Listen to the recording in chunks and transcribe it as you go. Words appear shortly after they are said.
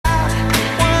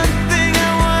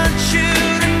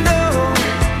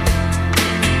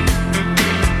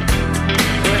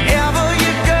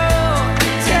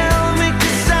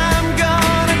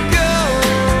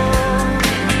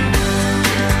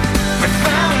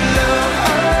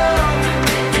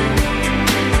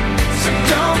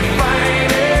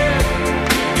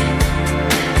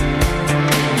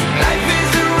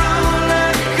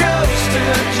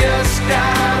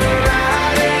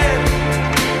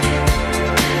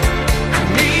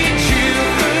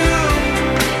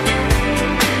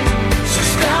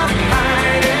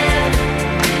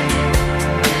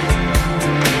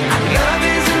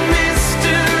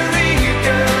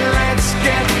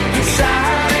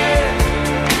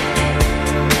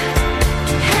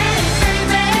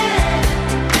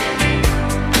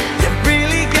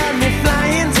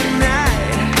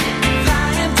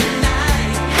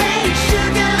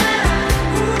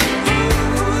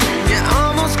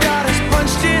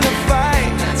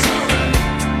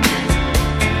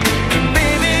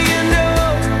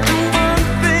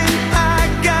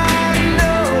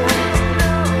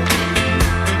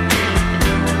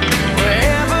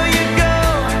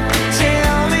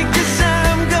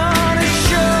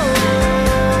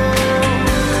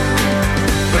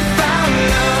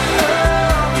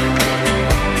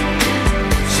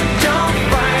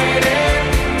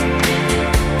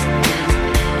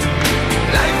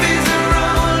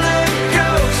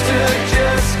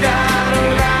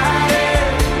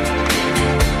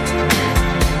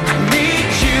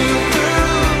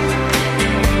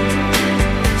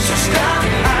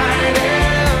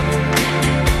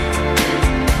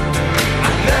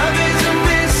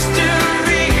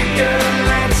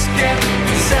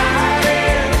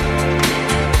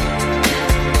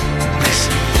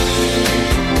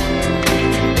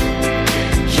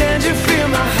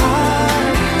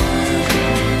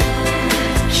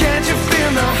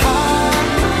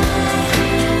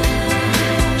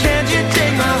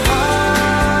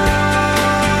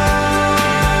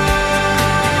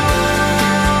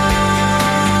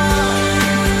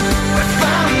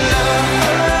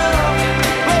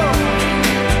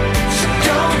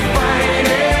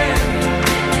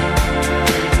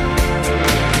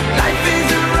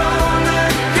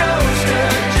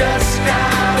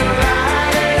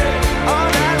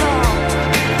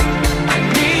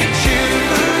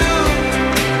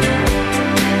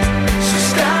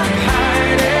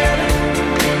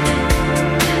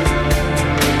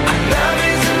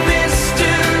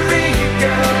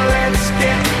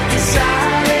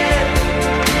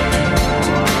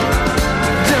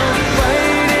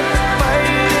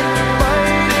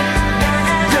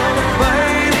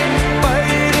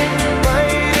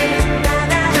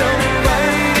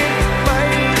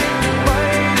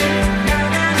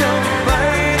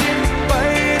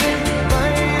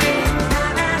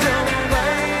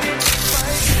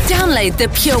Download the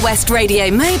Pure West Radio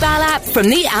mobile app from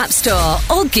the App Store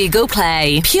or Google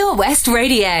Play. Pure West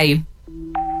Radio.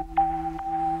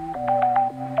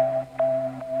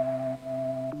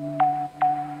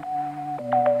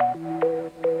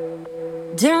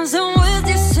 Dancing with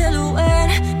your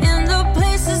silhouette in the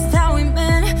places that we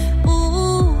met.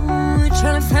 Ooh,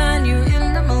 trying to find you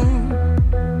in the moon.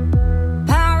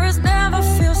 Paris never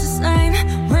feels the same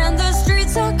when the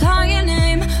streets are calling your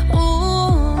name.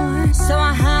 Ooh, so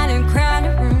I hide in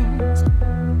crowded rooms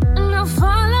and I'll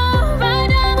follow right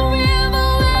down the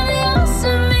river where the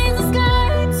ocean meets the sky.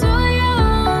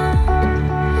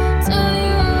 To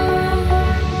you.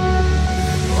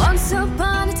 Once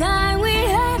upon a time we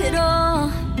had it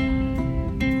all.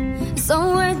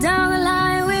 Somewhere down the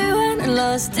line we went and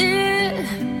lost it.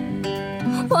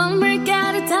 One break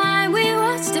at a time we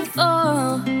watched it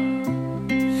fall.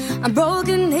 I'm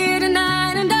broken here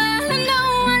tonight and darling,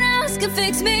 no one else can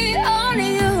fix me.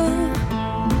 Only you,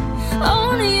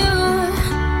 only you.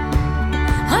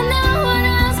 Oh, no one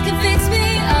else can fix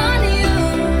me. Only you,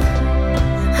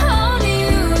 only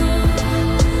you,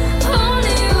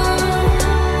 only you.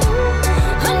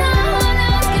 Oh, no one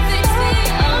else can fix me.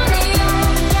 Only you.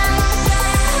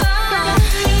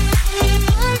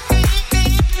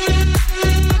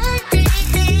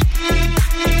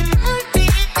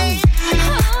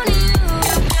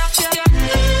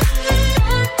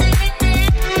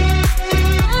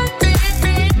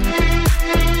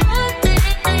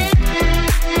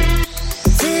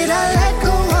 Did I let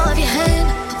go of your hand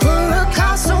for a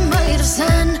castle made of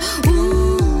sand?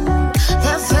 Ooh,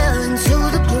 that fell into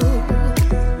the blue.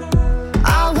 I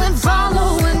went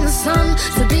following the sun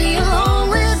to be alone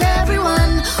with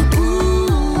everyone.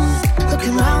 Ooh,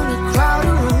 looking round a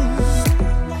crowded room.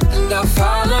 And I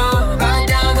follow right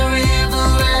down the river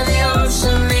where the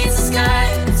ocean meets the sky.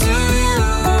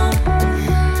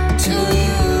 To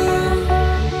you.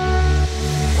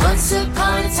 Once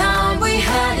upon a time we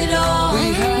had it all.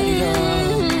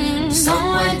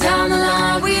 Somewhere down the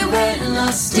line we went and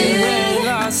lost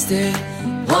it.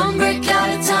 One break at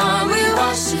a time we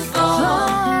watched it fall.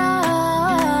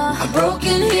 I'm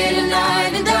broken here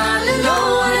tonight and darling,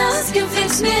 no one else can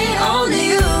fix me. Only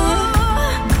you,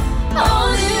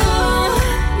 only you.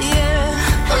 Yeah,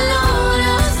 no one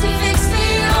else can fix me.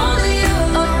 Only you,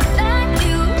 like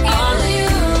you, only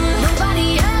you. Nobody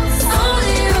else,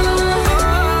 only you.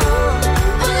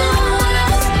 No one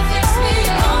else can fix me.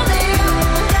 Only you.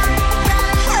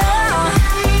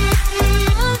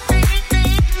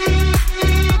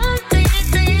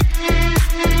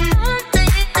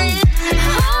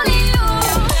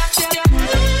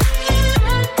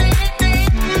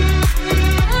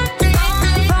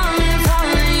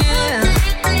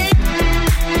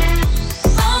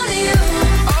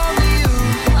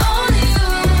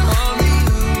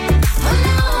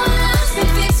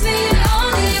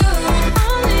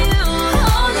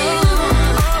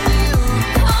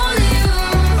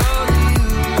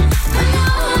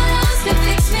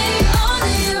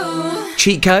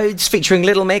 Cheat Codes featuring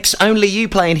Little Mix, Only You,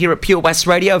 playing here at Pure West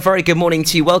Radio. Very good morning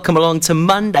to you. Welcome along to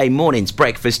Monday morning's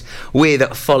breakfast with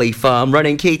Folly Farm.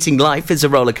 Ronan Keating, life is a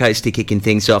roller coaster, kicking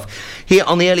things off here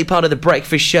on the early part of the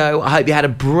breakfast show. I hope you had a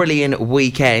brilliant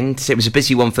weekend. It was a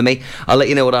busy one for me. I'll let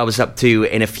you know what I was up to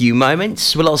in a few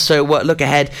moments. We'll also look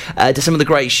ahead to some of the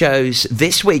great shows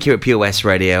this week here at Pure West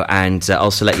Radio, and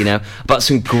also let you know about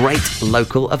some great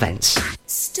local events.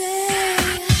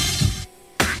 Stay.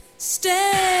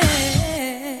 Stay.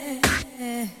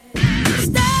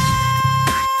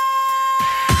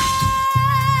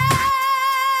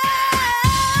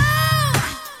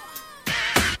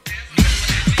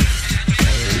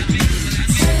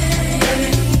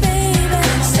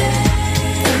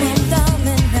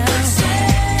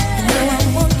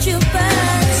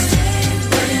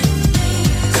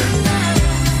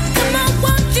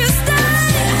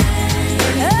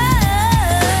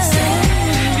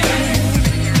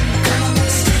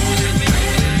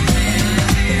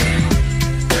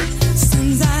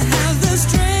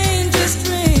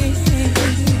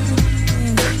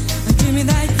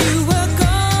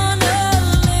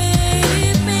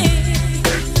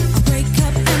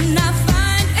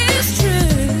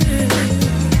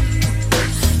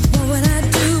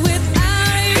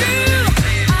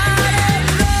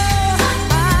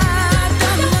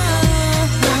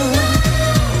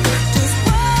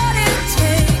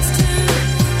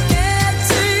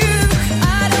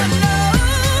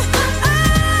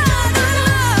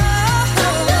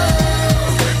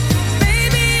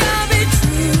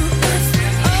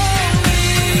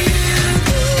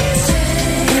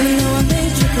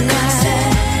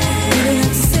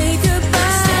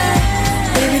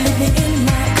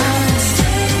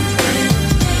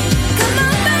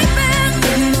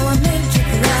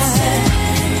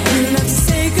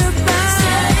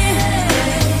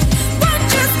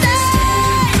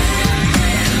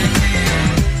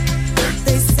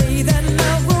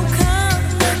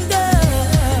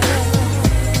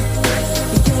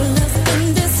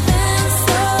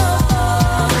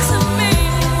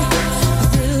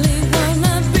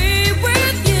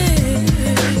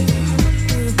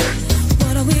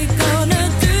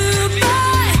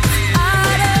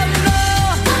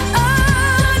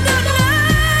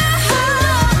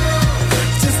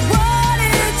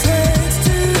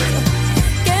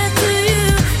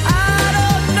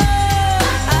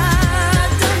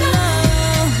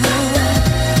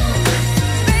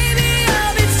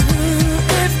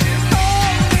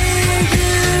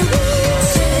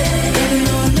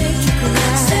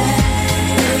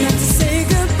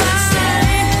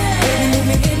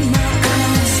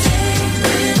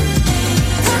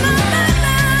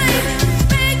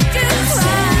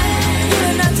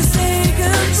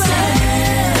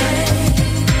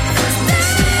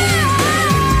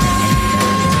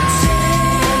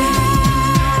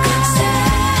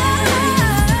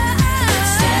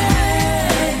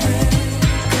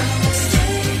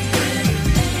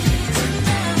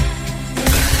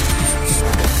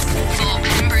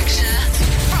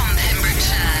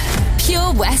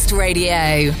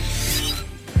 Radio.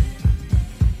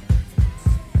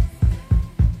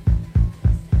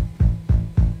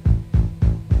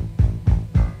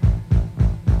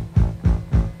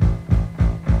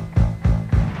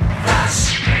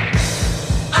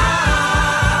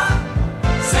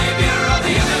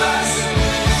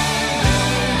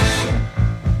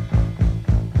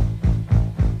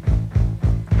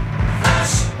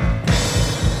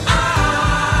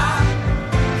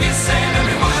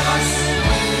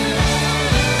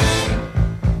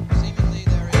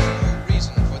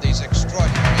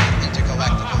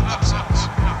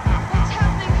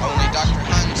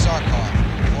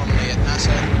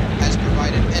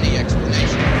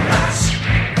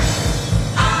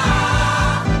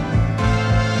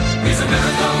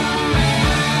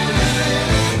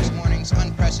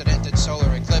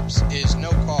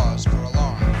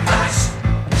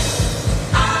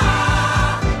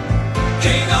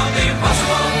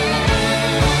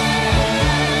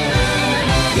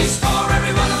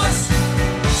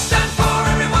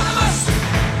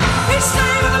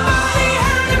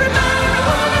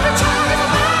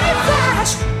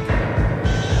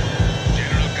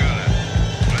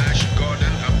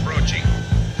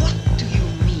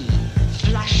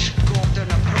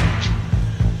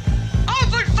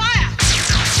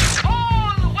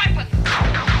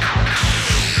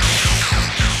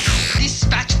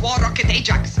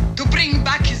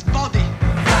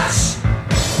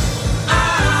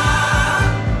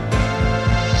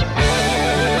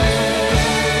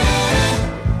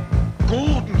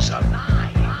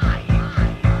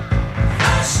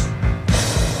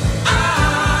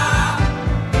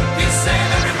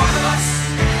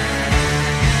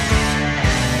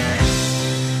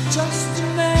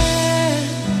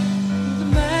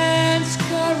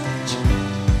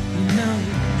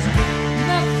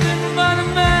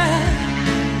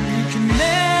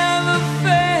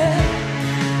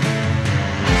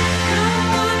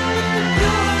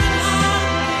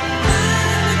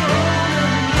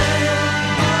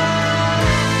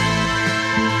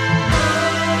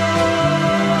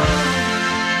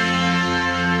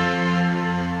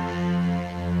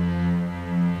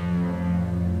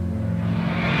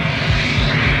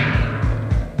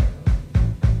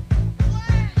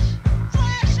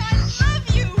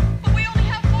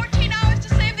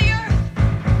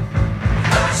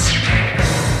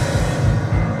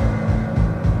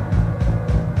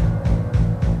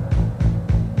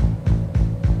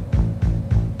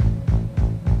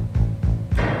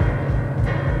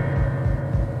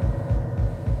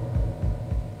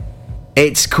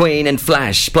 It's Queen and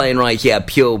Flash playing right here at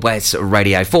Pure West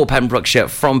Radio. For Pembrokeshire,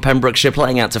 from Pembrokeshire,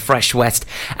 playing out to Fresh West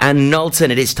and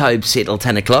Knowlton. It is Tobes till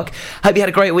 10 o'clock. Hope you had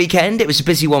a great weekend. It was a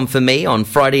busy one for me on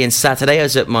Friday and Saturday. I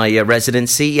was at my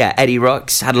residency, Eddie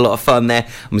Rocks. Had a lot of fun there.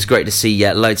 It was great to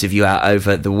see loads of you out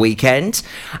over the weekend.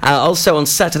 Also on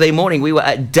Saturday morning, we were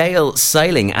at Dale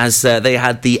Sailing as they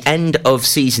had the end of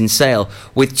season sale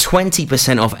with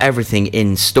 20% off everything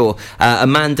in store.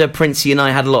 Amanda, Princey and I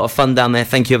had a lot of fun down there.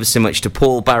 Thank you ever so much to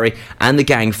Paul, Barry and the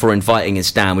gang for inviting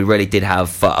us down. We really did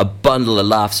have a bundle of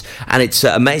laughs, and it's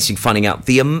amazing finding out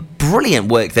the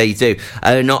brilliant work they do,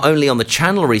 not only on the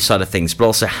chandlery side of things but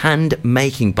also hand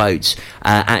making boats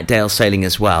at Dale Sailing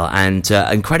as well. And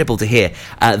incredible to hear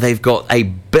they've got a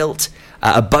boat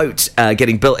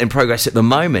getting built in progress at the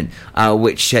moment,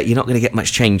 which you're not going to get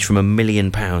much change from £1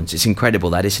 million. It's incredible,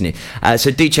 that, isn't it? So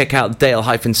do check out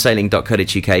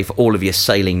dale-sailing.co.uk for all of your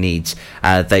sailing needs.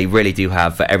 They really do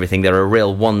have everything. They're a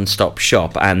real one-stop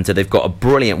shop, and they've got a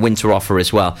brilliant winter offer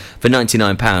as well for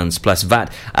 £99 plus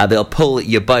VAT. They'll pull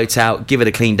your boat out, give it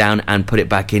a clean down and put it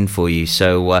back in for you.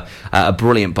 So a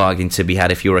brilliant bargain to be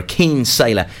had. If you're a keen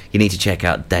sailor, you need to check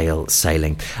out Dale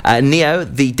Sailing. Neo,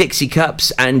 the Dixie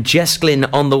Cups and Jess Glynn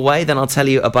on the way. Then I'll tell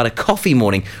you about a coffee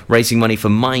morning raising money for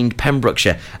Mind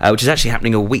Pembrokeshire, which is actually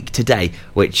happening a week today,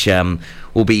 which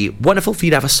will be wonderful for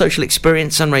you to have a social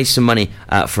experience and raise some money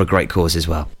for a great cause as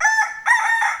well.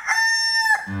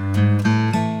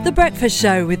 The Breakfast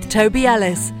Show with Toby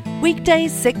Ellis,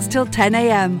 weekdays 6 till 10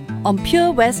 a.m. on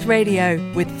Pure West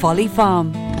Radio with Folly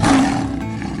Farm.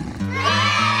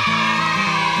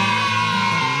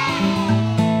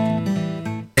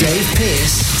 Dave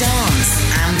Pearce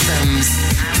Dance Anthems.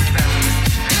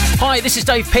 Hi, this is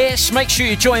Dave Pearce. Make sure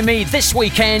you join me this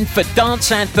weekend for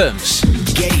Dance Anthems.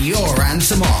 Get your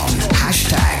anthem on.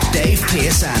 Hashtag Dave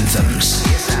Pearce Anthems.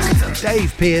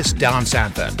 Dave Pearce Dance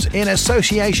Anthems in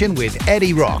association with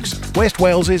Eddie Rocks, West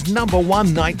Wales's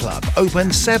 #1 nightclub,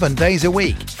 open 7 days a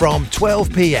week from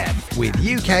 12 p.m. with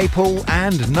UK pool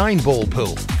and 9-ball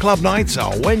pool. Club nights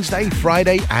are Wednesday,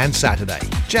 Friday and Saturday.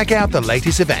 Check out the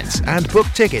latest events and book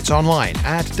tickets online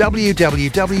at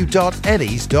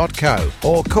www.eddies.co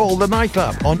or call the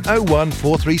nightclub on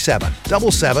 01437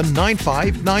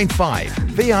 779595.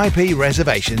 VIP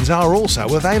reservations are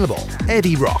also available.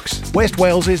 Eddie Rocks, West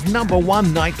Wales's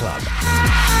 #1 nightclub.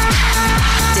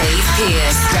 Dave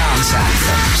Pearce Dance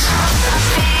Anthems.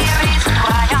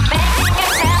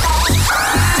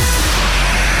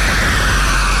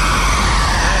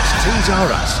 Tees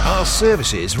R Us. Our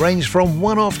services range from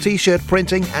one-off t-shirt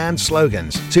printing and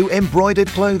slogans to embroidered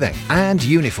clothing and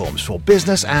uniforms for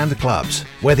business and clubs.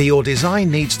 Whether your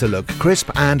design needs to look crisp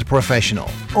and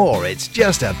professional or it's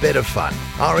just a bit of fun,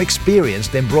 our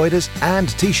experienced embroiders and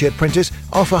t-shirt printers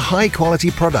offer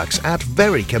high-quality products at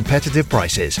very competitive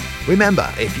prices. Remember,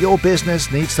 if your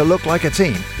business needs to look like a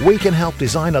team, we can help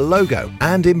design a logo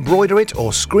and embroider it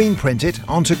or screen print it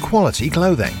onto quality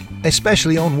clothing,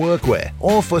 especially on workwear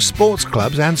or for sports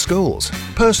clubs and schools.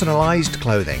 Personalised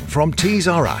clothing from Tees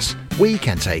R Us. We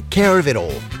can take care of it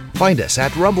all. Find us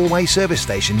at Rumbleway Service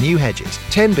Station, New Hedges,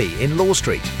 10B in Law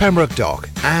Street, Pembroke Dock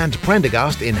and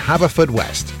Prendergast in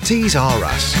Haverfordwest. Tees R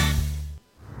Us.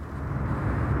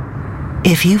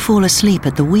 If you fall asleep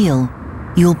at the wheel,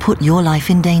 you'll put your life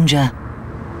in danger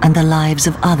and the lives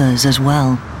of others as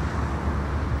well.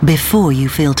 Before you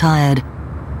feel tired,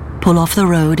 pull off the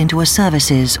road into a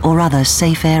services or other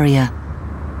safe area.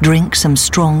 Drink some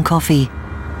strong coffee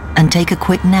and take a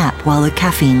quick nap while the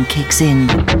caffeine kicks in.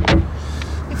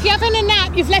 If you're having a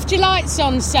nap, you've left your lights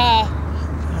on, sir.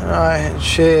 Alright,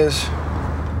 cheers.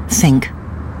 Think.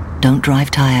 Don't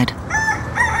drive tired.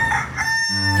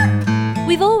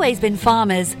 We've always been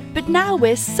farmers, but now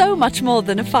we're so much more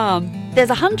than a farm. There's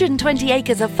 120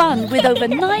 acres of fun with over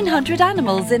 900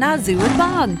 animals in our zoo and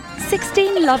barn.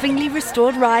 16 lovingly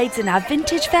restored rides in our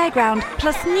vintage fairground,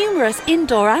 plus numerous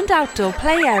indoor and outdoor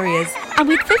play areas. And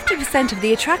with 50% of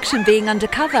the attraction being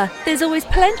undercover, there's always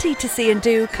plenty to see and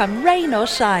do come rain or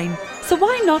shine. So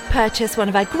why not purchase one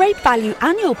of our great value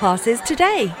annual passes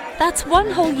today? That's one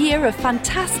whole year of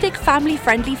fantastic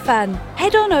family-friendly fun.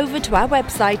 Head on over to our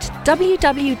website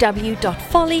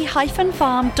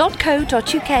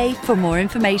www.folly-farm.co.uk for more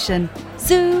information.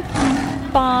 Zoo,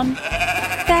 barn,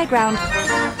 fairground,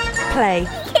 play.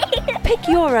 Pick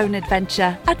your own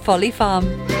adventure at Folly Farm.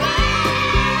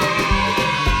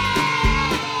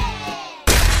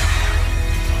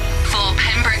 for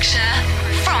Pembrokeshire,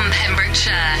 from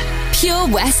Pembrokeshire. Pure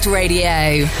West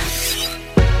Radio.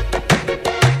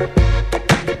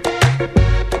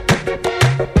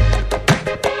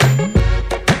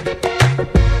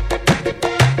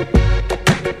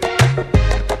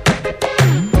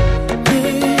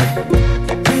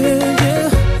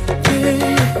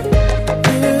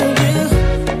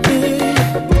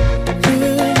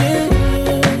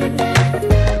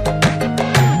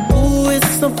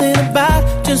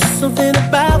 Something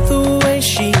about the way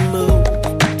she moves,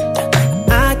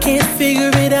 I can't figure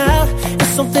it out. It's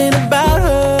something about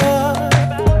her.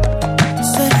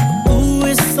 Say, ooh,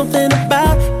 it's something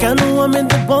about kind of woman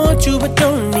that wants you but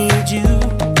don't need you.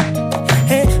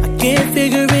 Hey, I can't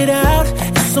figure it out.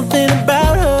 It's something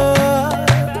about her.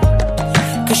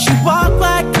 'Cause she walk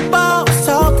like a boss,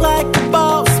 talk like a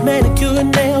boss, manicure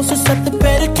and nails, just set the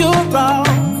pedicure off.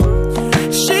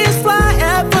 She's fly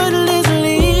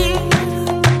effortlessly.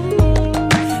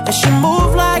 She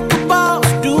move like a boss,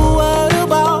 do what a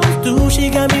boss do. She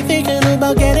got me thinking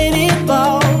about getting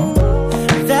involved.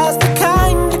 That's the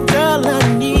kind of girl I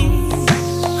need.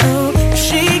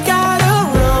 She got her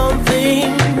own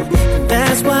thing.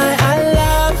 That's why I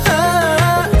love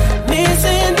her. Miss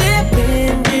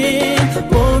Independent,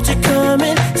 won't you come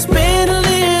and spend a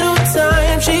little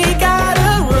time? She got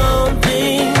her own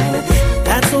thing.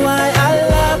 That's why I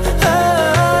love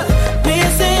her.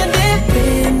 Miss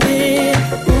Independent,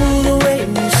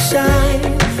 shine,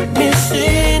 Miss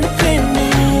Independent.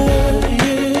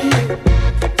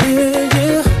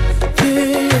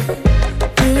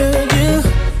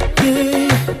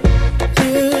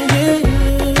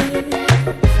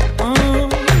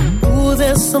 Ooh,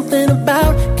 there's something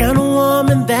about kind of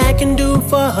woman that can do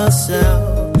for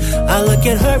herself. I look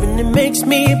at her and it makes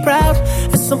me proud.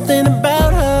 There's something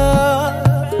about her.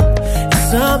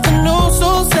 There's something oh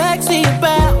so sexy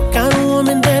about kind of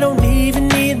woman that don't even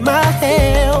need my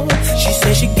help. She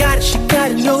says she got it,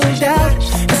 no doubt.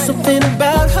 There's something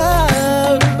about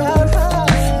her.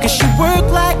 'Cause she work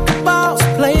like a boss,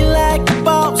 play like a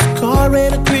boss.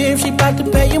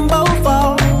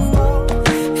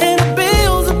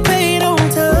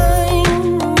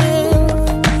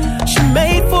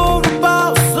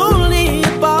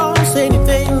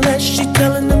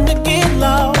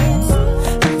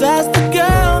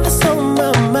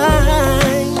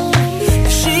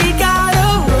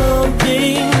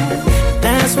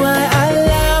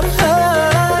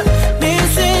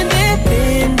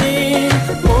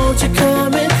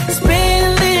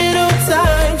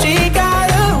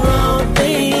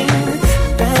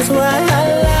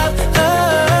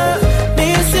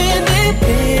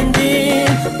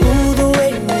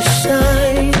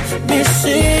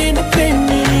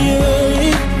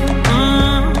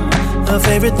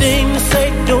 everything to say,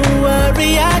 don't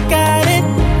worry, I got it.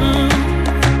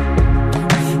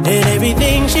 And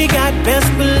everything she got, best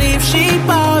believe she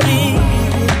bought it.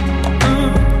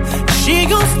 She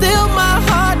gon' steal my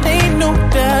heart, ain't no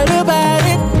doubt about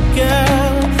it.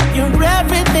 Girl, you're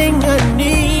everything I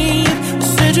need.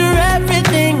 Said you're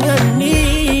everything I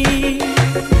need.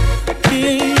 Yeah,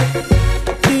 yeah,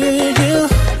 yeah, yeah,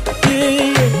 yeah,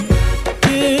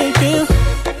 yeah,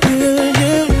 yeah,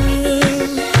 yeah.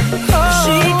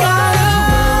 She got her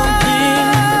thing.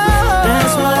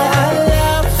 That's why I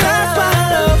love her. That's why I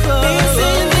love her. It's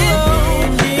independent.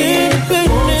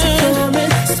 Won't you come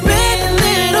and spend a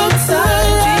little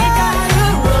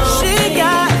time? She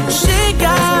got.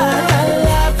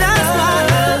 That's why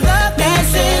I love her.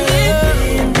 It's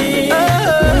independent.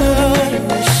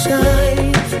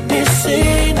 Shine. It's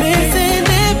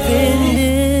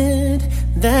independent.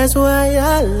 That's why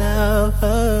I love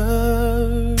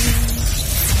her.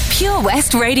 Pure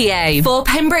West Radio for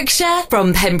Pembrokeshire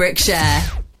from Pembrokeshire.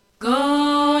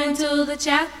 Going to the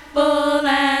chapel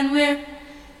and we're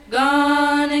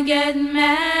gonna get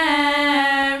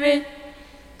married.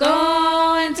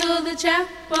 Going to the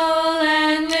chapel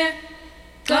and we're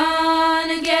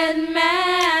gonna get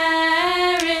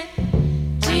married.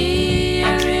 Gee, I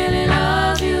really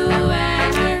love you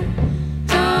and we're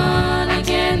gonna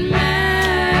get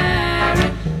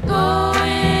married.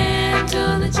 Going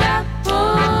to the chapel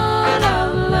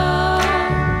of love.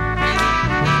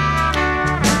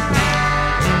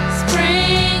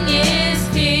 Spring is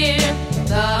here,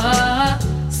 the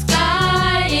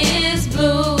sky is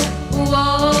blue.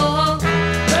 Whoa,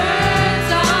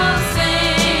 birds all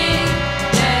sing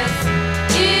as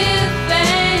if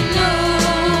they knew.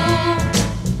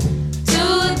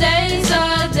 Today's a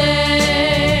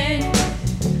day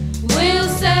we'll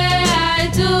say I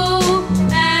do,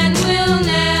 and we'll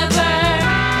never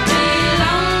be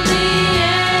lonely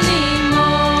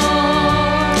anymore.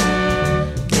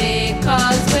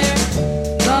 Because we're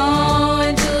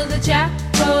going to the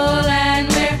chapel and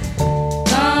we're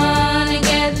gonna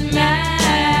get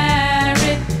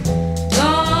married.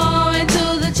 Going to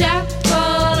the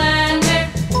chapel and we're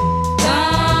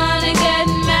gonna get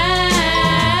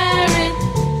married.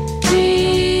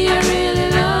 Gee, I really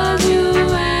love you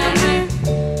and we're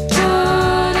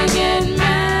gonna get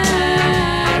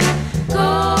married.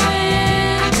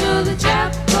 Going to the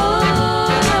chapel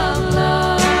of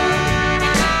love.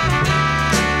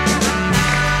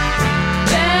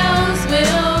 Bells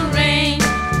will ring,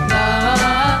 the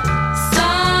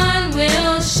sun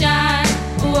will shine.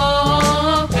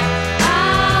 Whoa,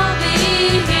 I'll be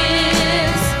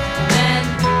his and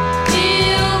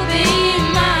he'll be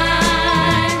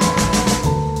mine.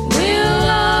 We'll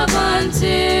love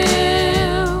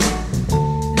until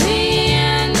the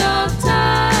end of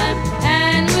time,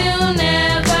 and we'll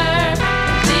never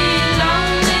be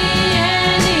lonely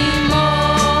anymore.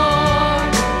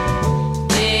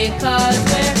 Because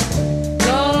we're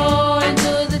going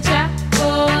to the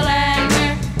chapel and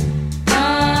we're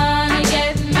gonna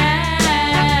get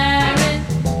married.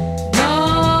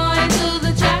 Going to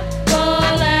the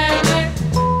chapel and we're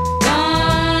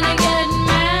gonna get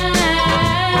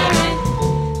married.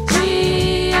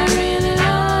 Gee, I really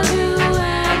love you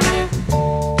and we're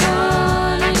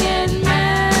gonna get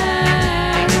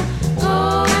married.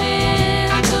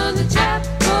 Going to the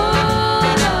chapel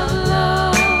of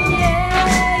love.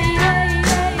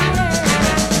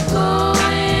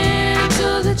 Going to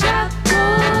the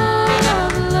chapel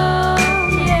of love.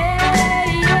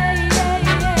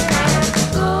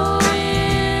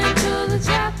 Going to the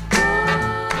chapel.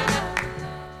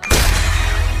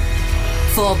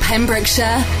 For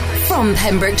Pembrokeshire from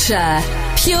Pembrokeshire.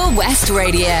 Pure West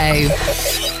Radio.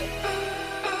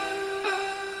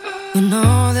 When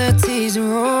all the tears are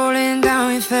rolling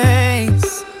down your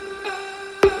face,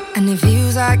 and it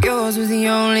feels like yours was the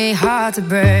only heart to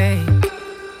break.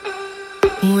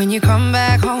 When you come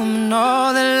back home and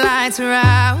all the lights are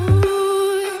out,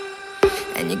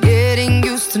 and you're getting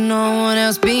used to no one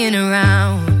else being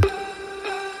around.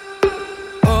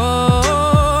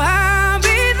 Oh, I'll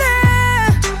be there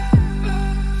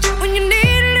when you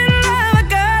need a little love. I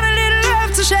got a little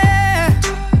love to share.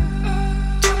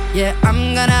 Yeah,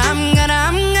 I'm gonna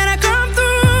come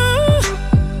through.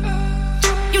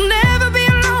 You'll never be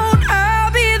alone.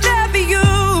 I'll be there for you.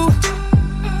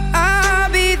 I'll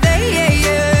be there, yeah,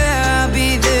 yeah. I'll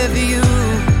be there for you.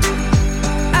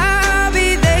 I'll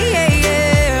be there, yeah,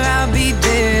 yeah. I'll be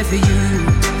there for you.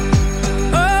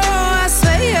 Oh, I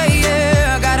say, yeah,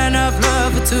 yeah. I got enough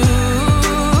love for two.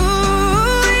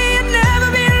 You'll never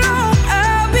be alone.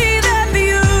 I'll be there for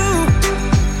you.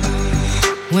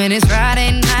 When it's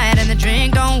Friday night and the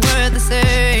drink don't work the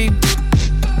same,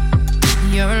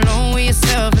 you're alone with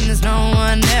yourself and there's no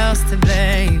one else to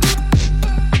blame.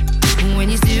 When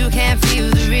you still can't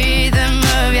feel the rhythm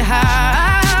of your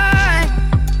heart,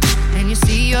 and you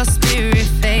see your spirit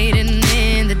fading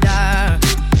in the dark.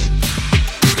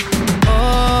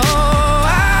 Oh,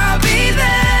 I'll be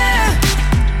there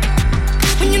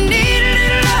when you need a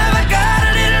little love. I got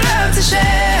a little love to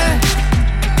share.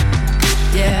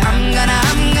 Yeah, I'm gonna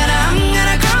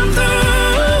come through.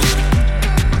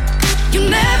 You'll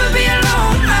never be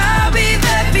alone. I'll be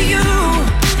there for you.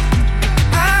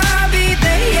 I'll be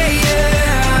there, yeah,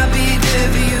 yeah. I'll be there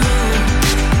for you.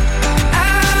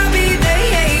 I'll be there,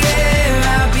 yeah,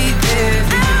 yeah. I'll be there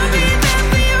for you. I'll be there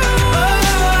for you.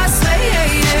 Oh, I say, yeah,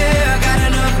 yeah. I got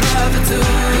enough love for two.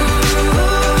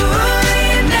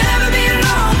 You'll never be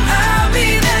alone. I'll be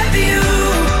there for you.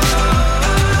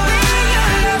 When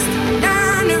you're lost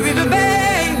down the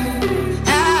riverbank,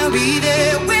 I'll be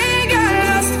there. When you're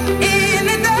lost in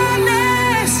the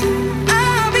darkness,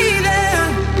 I'll be there.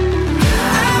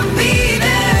 I'll be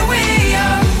there when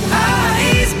your heart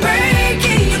is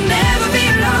breaking. You'll never be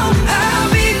alone. I'll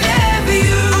be there for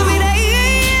you. I'll be there,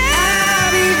 yeah.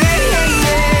 I'll be there, yeah,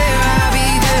 yeah. I'll be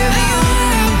there for you.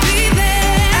 I'll be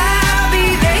there. I'll be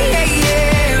there, yeah,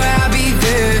 yeah. I'll be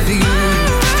there for you.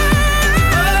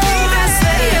 Oh, I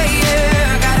say, yeah,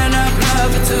 yeah. I got enough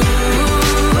love for two.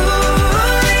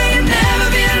 You'll never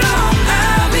be alone.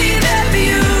 I'll be there for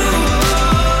you.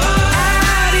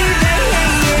 I'll be there, yeah,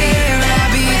 yeah.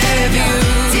 I'll be there for you.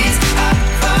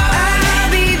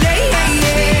 I'll be there, yeah,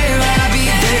 yeah.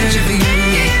 I'll be there for you.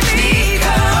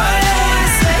 Oh, I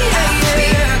say, yeah,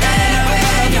 yeah. I got enough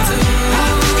love for two.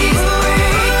 You'll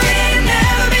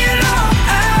never be alone.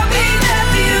 I'll be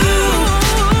there for you.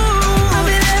 I'll be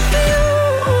there for you.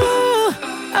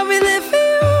 I'll be there for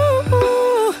you.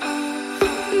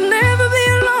 Never be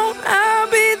alone. I'll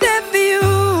be there for you.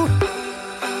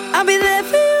 I'll be there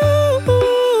for you.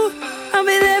 I'll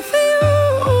be there for you.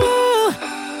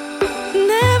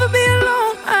 Never be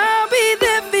alone. I'll be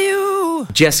there for you.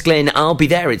 Jess Glynn, I'll be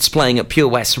there. It's playing at Pure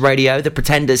West Radio. The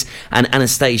Pretenders and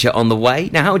Anastasia on the way.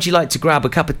 Now, how would you like to grab a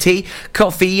cup of tea,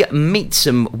 coffee, meet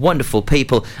some wonderful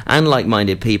people and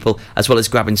like-minded people, as well as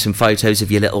grabbing some photos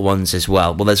of your little ones as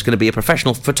well? Well, there's going to be a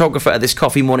professional photographer at this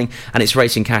coffee morning, and it's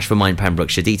racing cash for mine,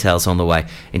 Pembrokeshire. Details on the way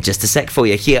in just a sec for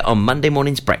you here on Monday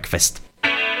Morning's Breakfast.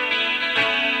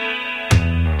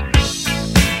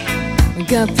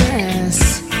 Got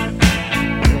this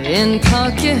in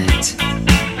pocket.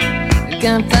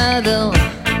 Gunpowder,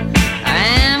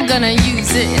 I'm gonna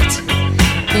use it.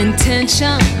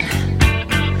 Intention,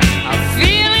 I'm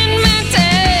feeling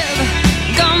mental.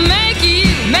 Gonna make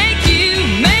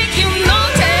you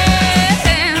notice.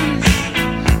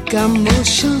 Got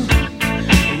motion,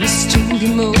 restored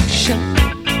emotion.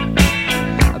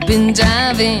 I've been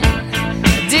driving,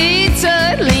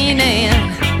 detour leaning.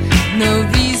 No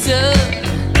reason,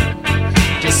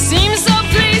 just seems so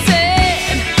pleasing.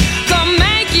 Gonna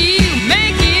make you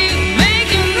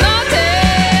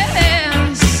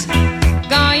notice.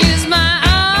 Gonna use my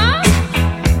arms,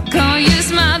 gonna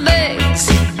use my legs,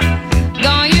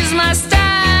 gonna use my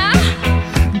style,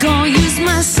 gonna use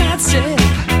my side step,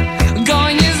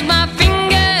 gonna use my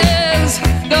fingers,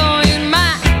 gonna use my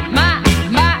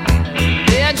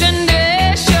imagination.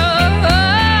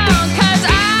 'Cause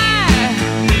I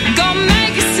gonna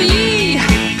make you see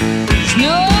there's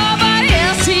nobody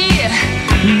else here,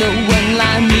 no one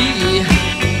like me.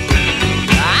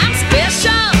 I'm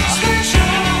special,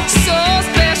 so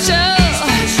special.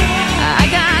 I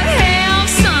gotta have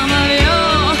some of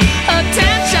your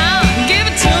attention. Give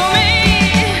it to me.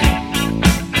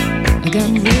 I got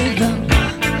rhythm,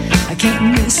 I can't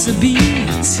miss a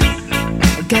beat.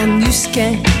 I got a new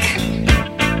skank,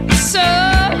 so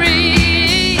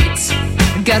reach.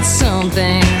 I got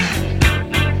something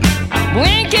I'm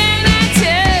winking at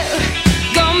you.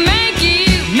 Gonna make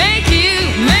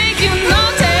you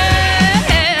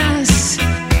notice.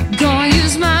 Gonna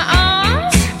use my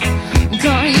arms,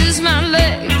 gonna use my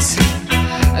legs,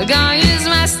 gonna use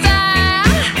my style,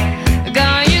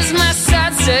 gonna use my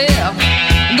side step,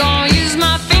 gonna use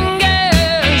my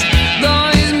fingers,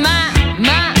 gonna use my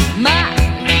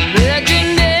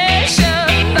imagination.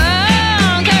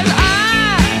 'Cause I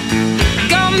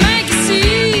gonna make you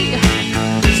see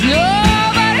there's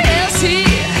nobody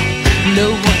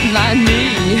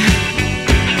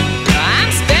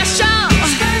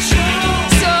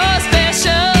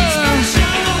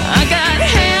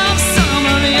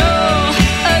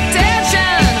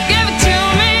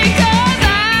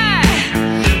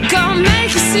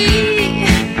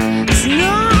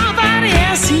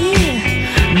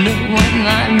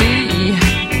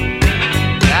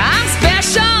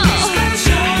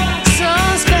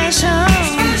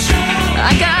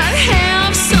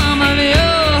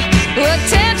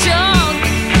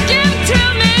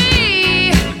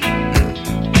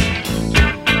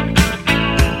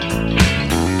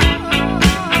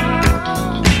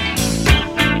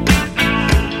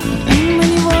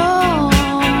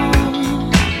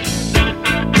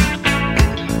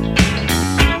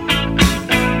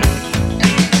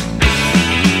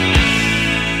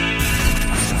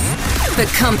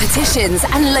For competitions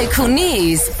and local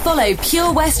news, follow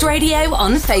Pure West Radio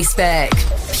on Facebook.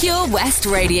 Pure West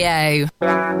Radio.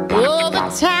 All the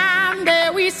time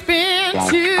that we spend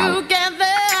together,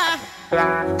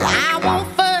 I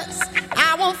won't fuss,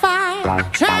 I won't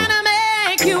fight, trying to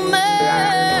make you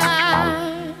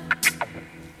mine.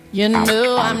 You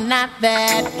know I'm not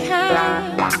that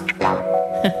kind.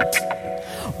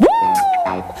 Woo!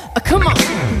 Come on.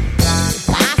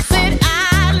 I said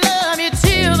I love you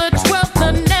till the 12th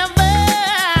of never,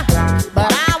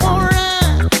 but I won't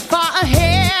run far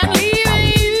ahead,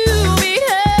 leaving you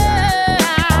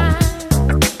behind.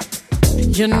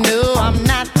 You know I'm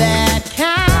not that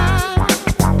kind,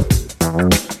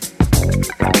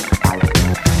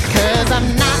 'cause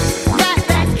I'm not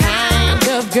that kind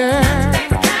of girl.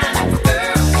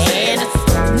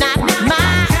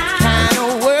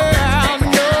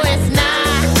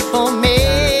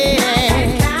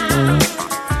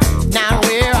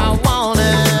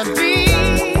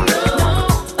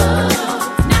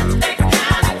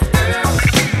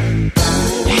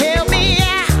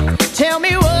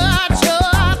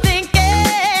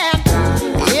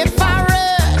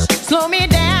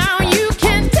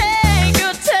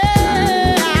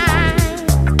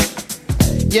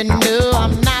 You know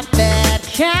I'm not that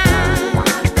kind.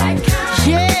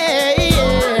 Yeah,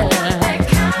 yeah.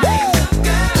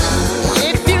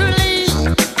 If you leave,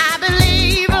 I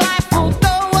believe life will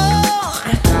go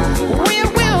on. Wind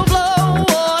will blow,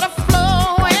 water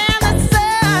flow, and the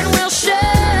sun will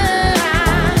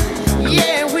shine.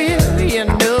 Yeah, will. You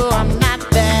know I'm not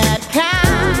that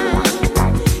kind.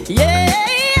 Yeah,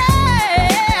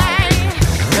 yeah.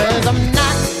 'Cause I'm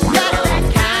not that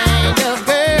kind of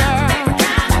girl.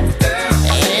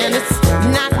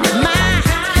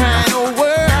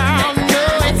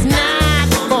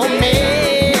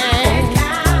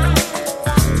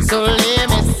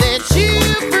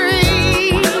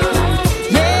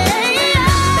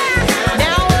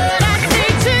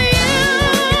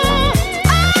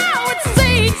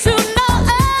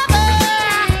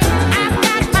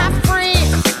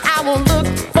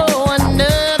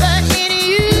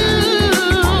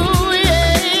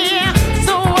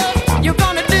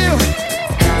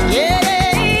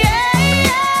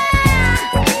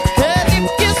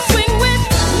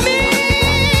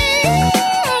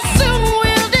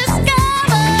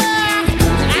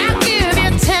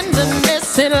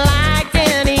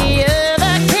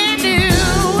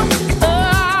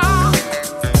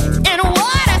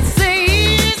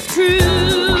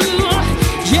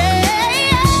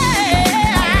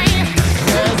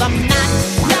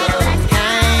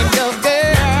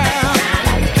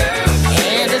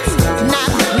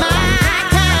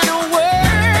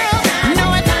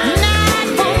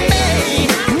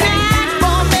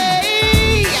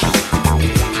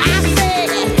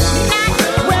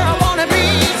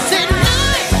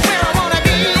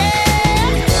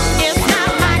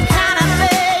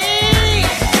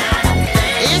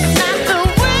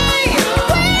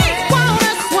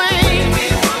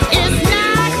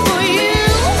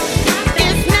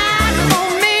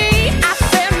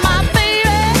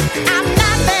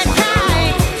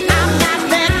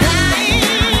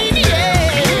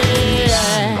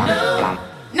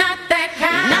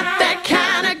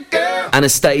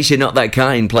 Anastasia, Not That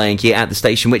Kind, playing here at the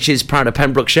station, which is proud of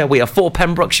Pembrokeshire. We are for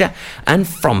Pembrokeshire and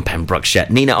from Pembrokeshire.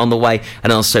 Nina on the way,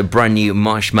 and also brand new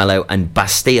Marshmallow and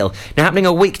Bastille. Now, happening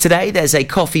a week today, there's a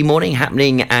coffee morning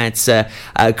happening at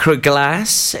Crug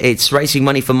Glass. It's raising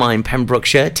money for Mine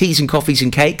Pembrokeshire. Teas and coffees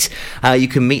and cakes. You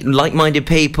can meet like-minded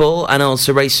people and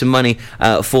also raise some money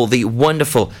for the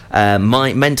wonderful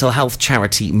mental health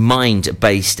charity Mind,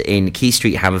 based in Key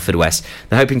Street, Haverfordwest.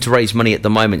 They're hoping to raise money at the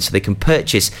moment so they can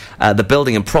purchase the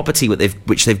building and property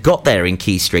which they've got there in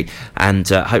Key Street, and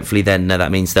hopefully then that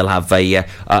means they'll have a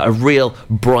real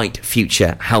bright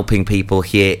future helping people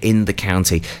here in the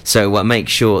county. So make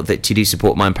sure that you do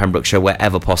support Mine Pembrokeshire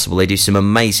wherever possible. They do some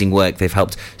amazing work. They've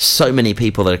helped so many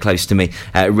people that are close to me.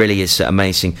 It really is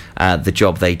amazing the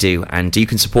job they do, and you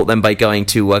can support them by going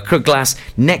to Crug Glass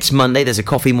next Monday. There's a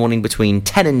coffee morning between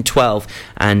 10 and 12,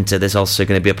 and there's also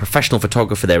going to be a professional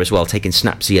photographer there as well, taking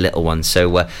snaps of your little ones,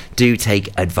 so do take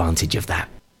advantage of that.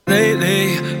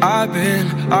 Lately, I've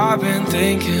been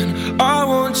thinking, I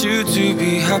want you to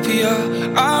be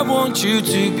happier, I want you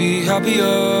to be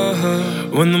happier.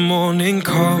 When the morning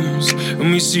comes,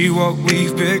 and we see what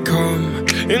we've become,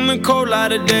 in the cold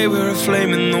light of day, we're a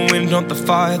flame in the wind, not the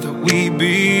fire that we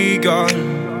begun.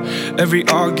 Every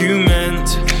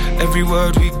argument, every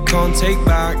word we can't take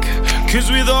back, 'cause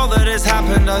with all that has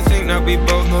happened, I think that we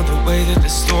both know the way that the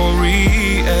story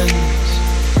ends.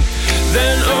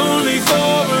 Then only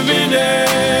for a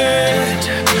minute,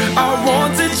 I want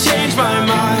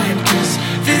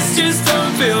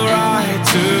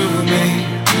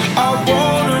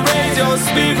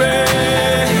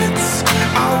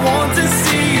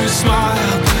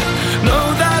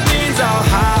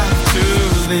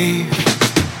leave.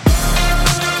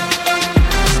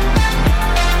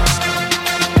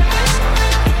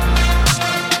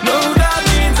 No, that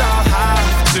means I'll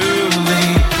have to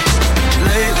leave.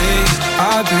 Lately,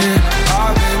 I've been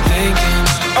thinking,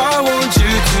 I want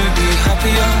you to be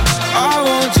happier. I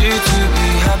want you to be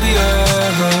happier.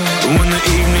 When the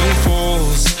evening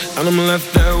falls and I'm left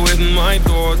there with my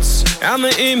thoughts, and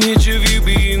the image of you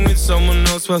being with someone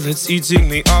else, well, it's eating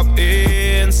me up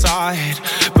inside.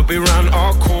 But we ran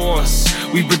our course,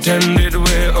 we pretended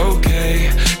we're okay.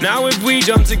 Now if we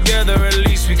jump together, at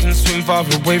least we can swim far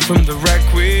away from the wreck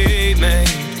we made.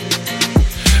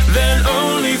 Then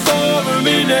only for a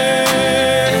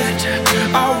minute,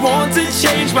 I want to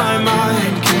change my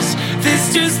mind, 'cause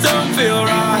this just don't feel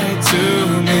right to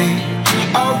me.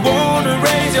 I wanna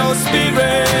raise your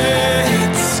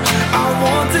spirits, I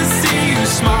want to see you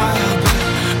smile.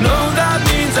 No, that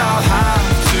means I'll have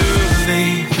to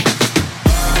leave.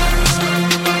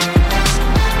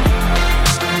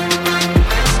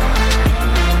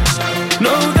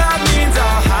 No, that means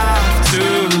I'll have to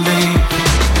leave.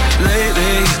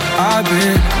 Lately, I've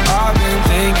been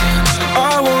thinking,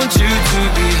 I want you to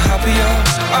be happier.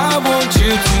 I want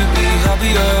you to be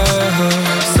happier.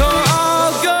 So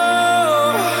I'll go.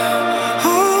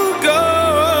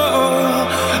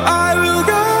 I will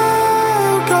go.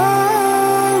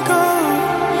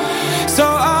 So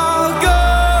I'll go.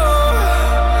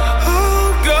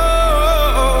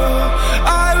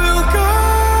 I will go.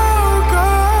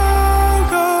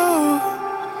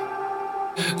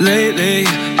 Lately,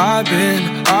 I've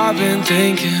been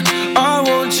thinking, I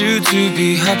want you to be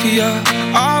happier.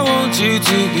 I want you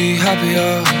to be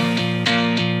happier.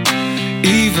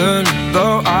 Even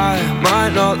though I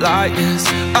might not like this,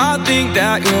 I think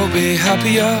that you'll be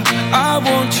happier. I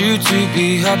want you to be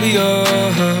happier.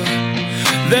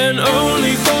 Then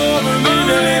only for a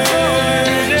minute,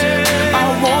 I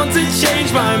want to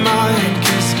change my mind,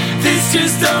 'cause this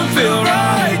just don't feel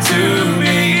right to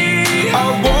me. I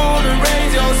wanna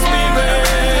raise your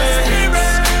spirits,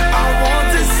 I want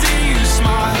to see you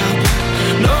smile.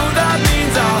 No, that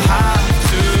means I'll have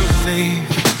to leave.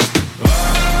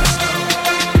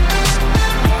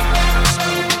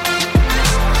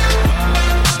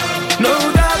 No,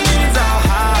 that means I'll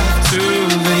have to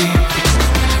leave.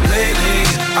 Lately,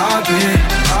 I've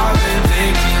been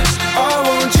thinking, I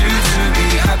want you to be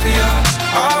happier.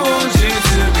 I want you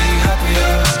to be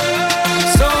happier.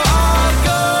 So I'll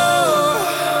go.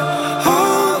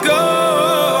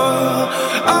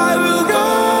 I will go.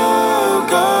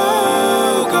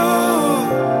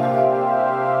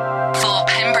 For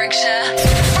Pembrokeshire,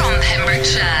 from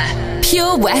Pembrokeshire,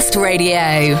 Pure West Radio.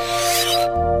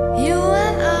 You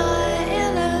and I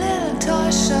in a little toy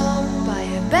shop, buy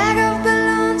a bag of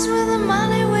balloons with the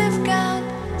money we've got,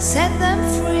 set them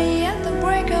free at the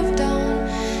break of dawn,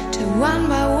 till one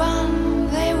by one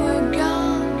they were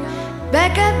gone.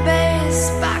 Back at base,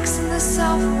 box in the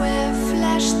software,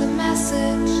 flash the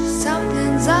message,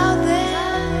 something's out there,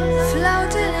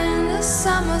 floating in the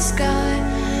summer sky.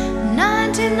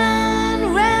 99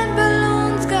 red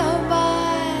balloons go by.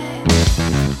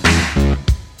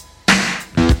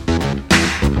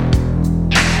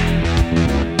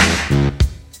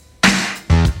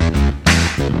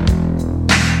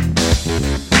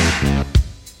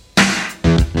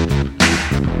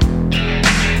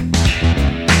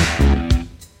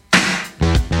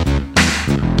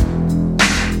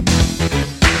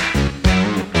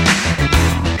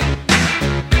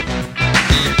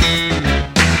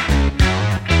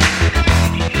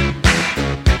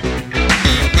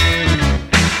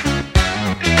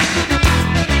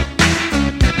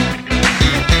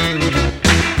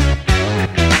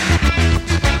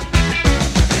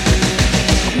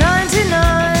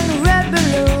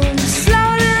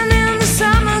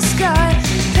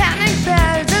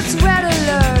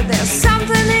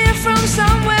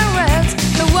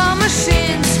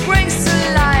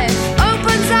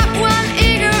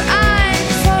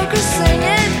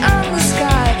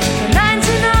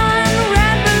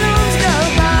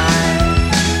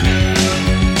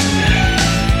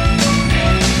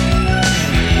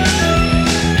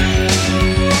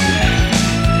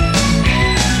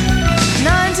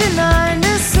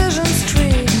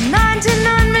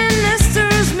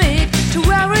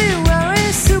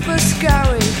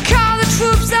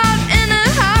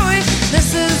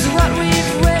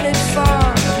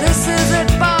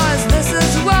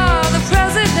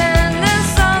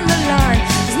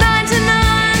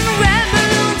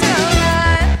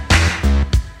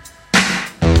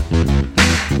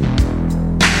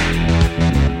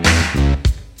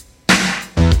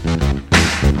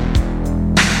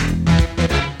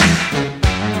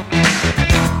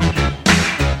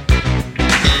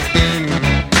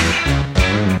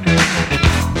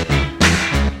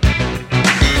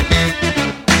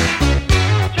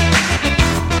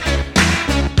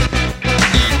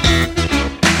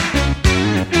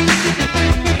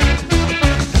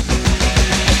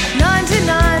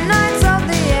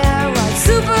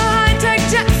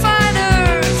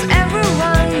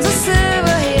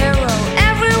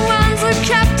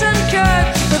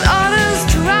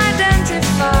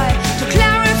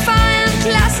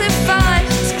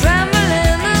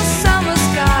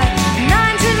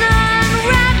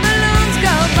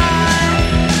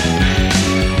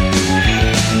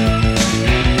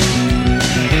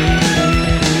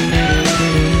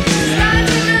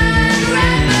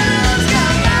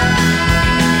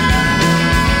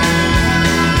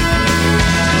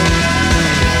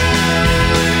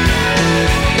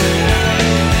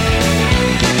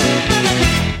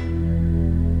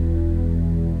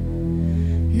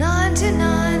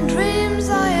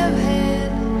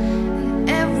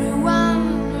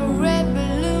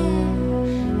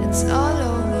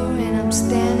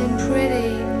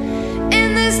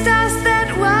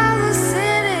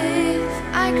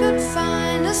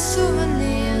 a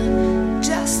souvenir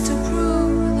just to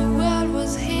prove the world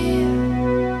was here.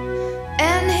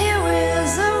 And here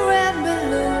is a red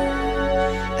balloon.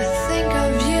 I think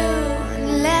of you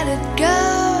and let it go.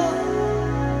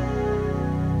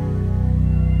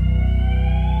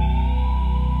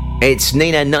 It's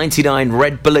Nina 99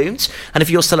 Red Balloons, and if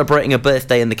you're celebrating a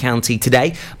birthday in the county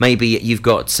today, maybe you've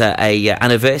got a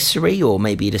anniversary, or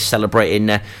maybe you're just celebrating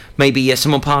maybe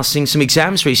someone passing some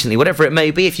exams recently, whatever it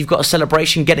may be. If you've got a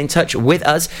celebration, get in touch with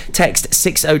us. Text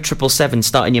 60777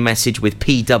 starting your message with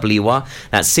PWR.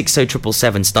 That's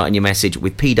 60777 starting your message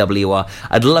with PWR.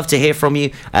 I'd love to hear from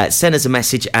you. Send us a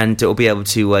message and we'll be able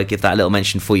to give that little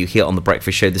mention for you here on The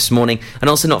Breakfast Show this morning. And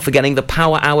also not forgetting the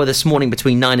Power Hour this morning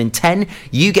between 9 and 10.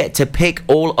 You get to pick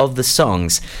all of the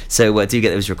songs. So do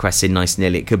get those requests in nice and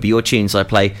early. It could be your tunes I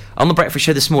play on The Breakfast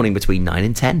Show this morning between 9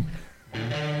 and 10.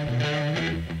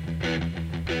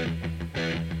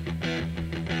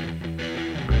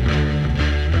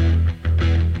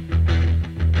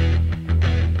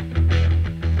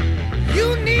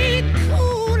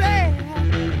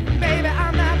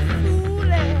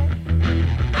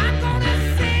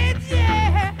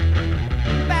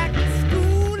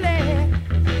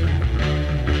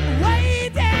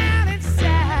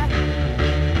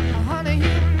 Honey, you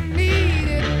need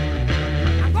it.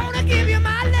 I'm gonna give you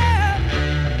my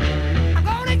love.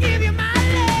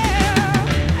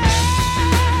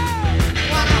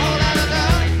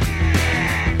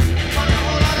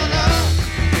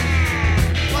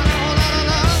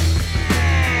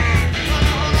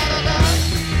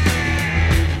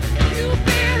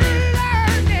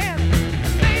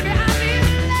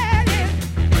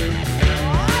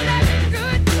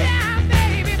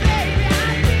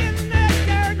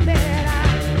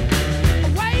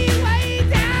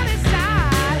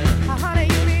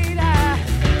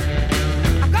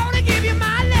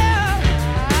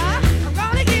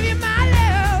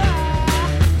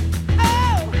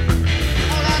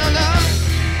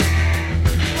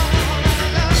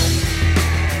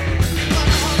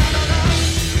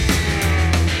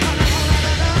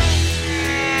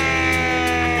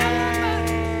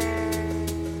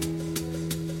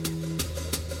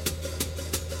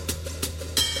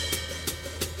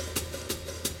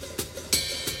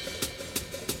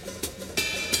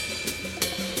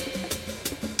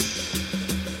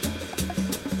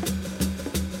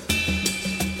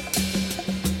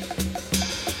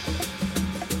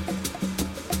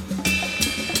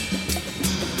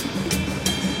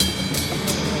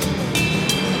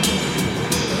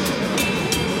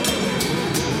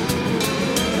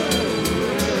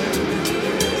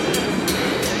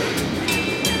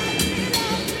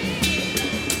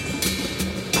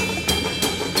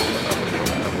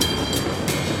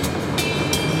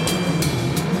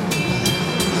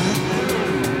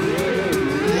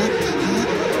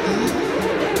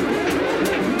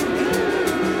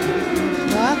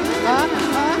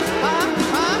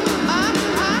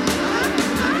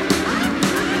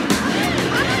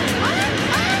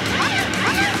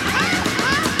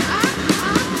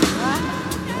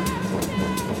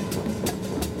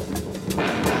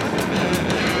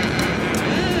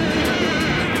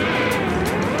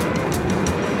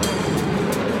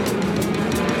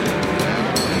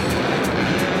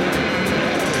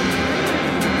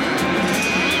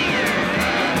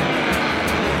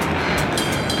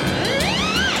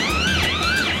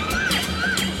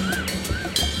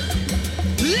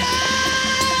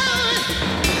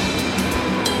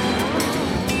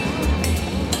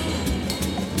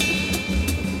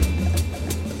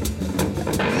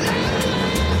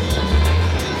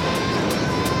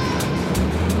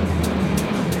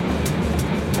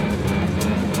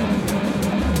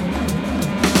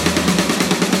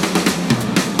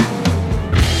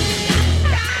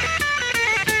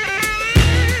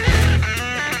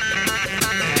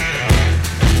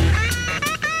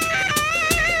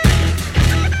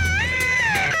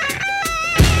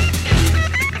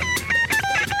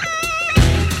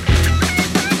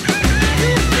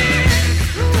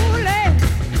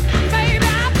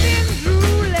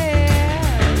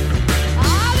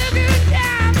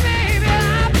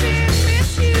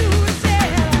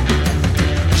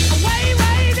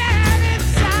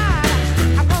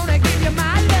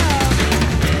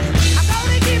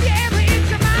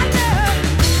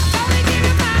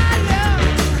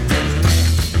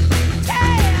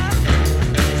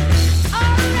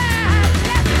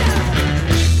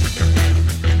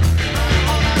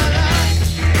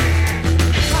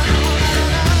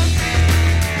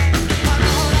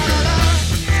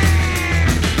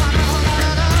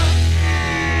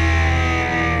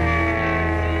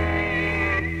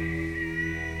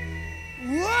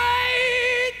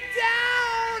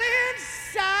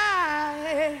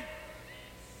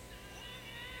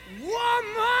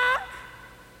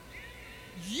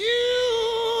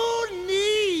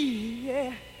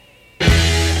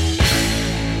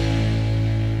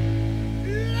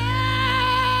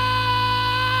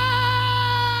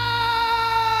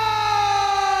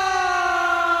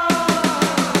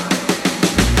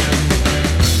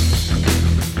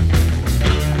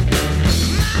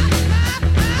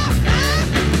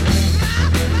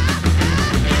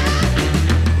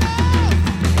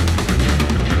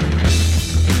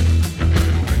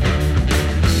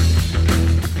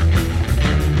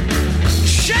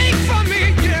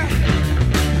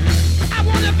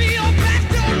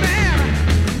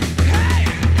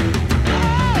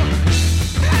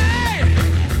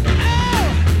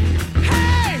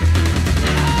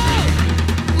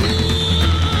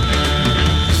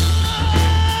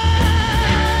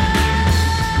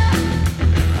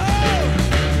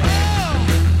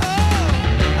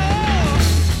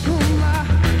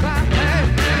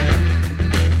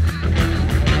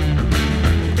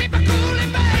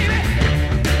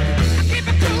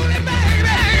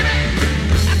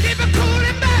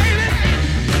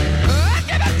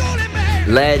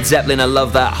 Led Zeppelin, I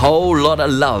love that. Whole lot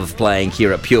of love playing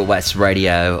here at Pure West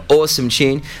Radio. Awesome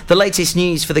tune. The latest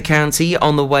news for the county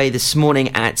on the way this morning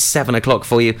at 7 o'clock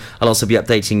for you. I'll also be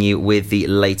updating you with the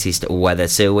latest weather,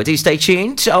 so do stay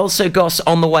tuned. Also, Goss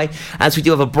on the way, as we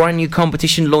do have a brand new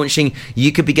competition launching.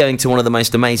 You could be going to one of the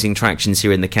most amazing attractions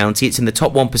here in the county. It's in the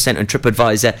top 1% on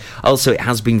TripAdvisor. Also, it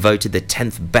has been voted the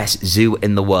 10th best zoo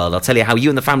in the world. I'll tell you how you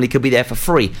and the family could be there for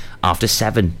free after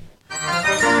 7.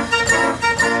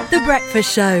 The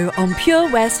Breakfast Show on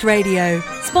Pure West Radio,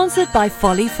 sponsored by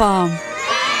Folly Farm.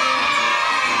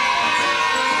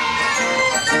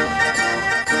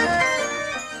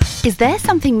 Is there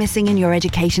something missing in your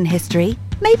education history?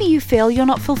 Maybe you feel you're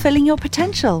not fulfilling your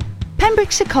potential.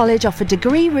 Pembrokeshire College offer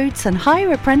degree routes and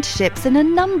higher apprenticeships in a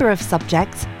number of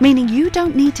subjects, meaning you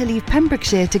don't need to leave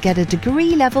Pembrokeshire to get a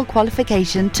degree-level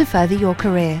qualification to further your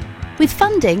career. With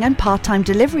funding and part-time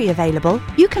delivery available,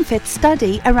 you can fit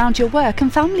study around your work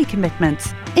and family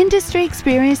commitments.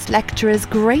 Industry-experienced lecturers,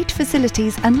 great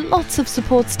facilities and lots of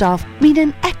support staff mean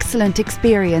an excellent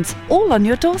experience, all on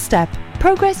your doorstep.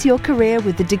 Progress your career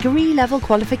with a degree-level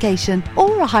qualification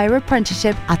or a higher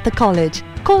apprenticeship at the college.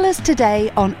 Call us today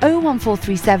on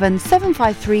 01437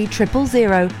 753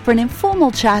 000 for an informal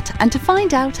chat and to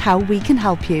find out how we can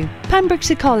help you.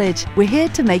 Pembrokeshire College, we're here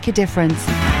to make a difference.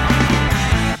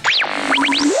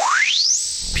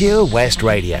 Pure West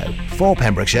Radio. For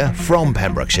Pembrokeshire, from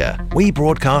Pembrokeshire. We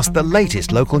broadcast the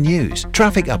latest local news,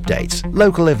 traffic updates,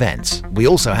 local events. We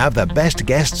also have the best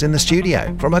guests in the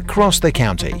studio from across the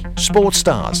county. Sports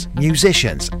stars,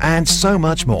 musicians, and so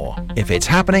much more. If it's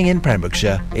happening in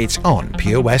Pembrokeshire, it's on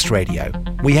Pure West Radio.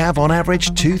 We have on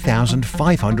average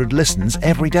 2,500 listens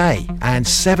every day and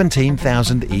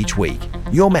 17,000 each week.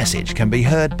 Your message can be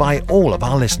heard by all of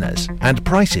our listeners, and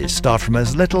prices start from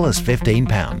as little as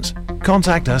 £15.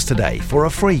 Contact us today for a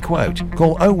free quote.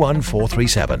 Call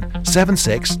 01437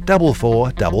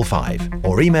 764455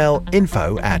 or email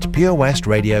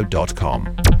info@purewestradio.com.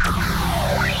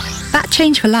 That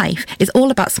Change for Life is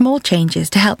all about small changes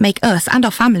to help make us and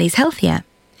our families healthier.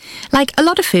 Like, a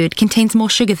lot of food contains more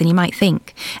sugar than you might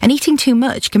think, and eating too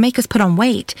much can make us put on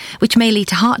weight, which may lead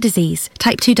to heart disease,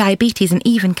 type 2 diabetes and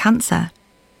even cancer.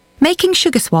 Making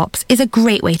sugar swaps is a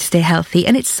great way to stay healthy,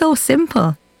 and it's so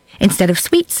simple. Instead of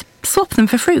sweets, swap them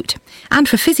for fruit. And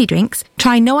for fizzy drinks,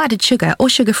 try no added sugar or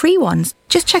sugar-free ones.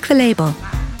 Just check the label.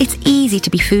 It's easy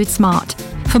to be food smart.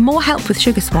 For more help with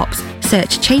sugar swaps,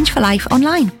 search Change for Life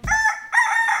online.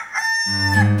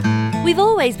 We've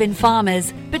always been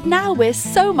farmers, but now we're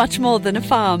so much more than a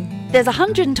farm. There's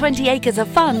 120 acres of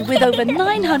fun with over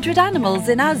 900 animals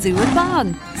in our zoo and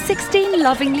barn. 16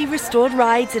 lovingly restored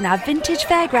rides in our vintage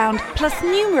fairground, plus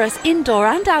numerous indoor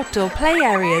and outdoor play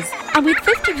areas. And with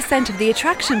 50% of the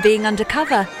attraction being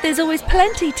undercover, there's always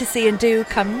plenty to see and do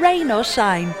come rain or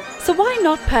shine. So why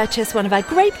not purchase one of our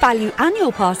great value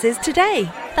annual passes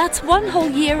today? That's one whole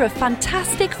year of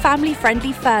fantastic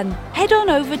family-friendly fun. Head on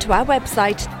over to our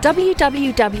website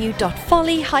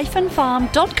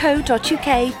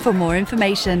www.folly-farm.co.uk for more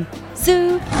information.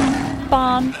 Zoo,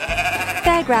 barn,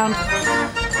 fairground,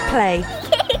 play.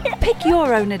 Pick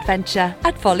your own adventure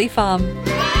at Folly Farm.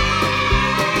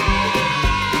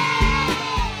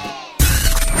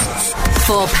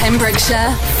 For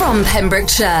Pembrokeshire, from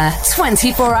Pembrokeshire,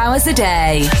 24 hours a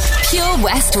day. Pure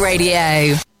West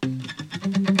Radio.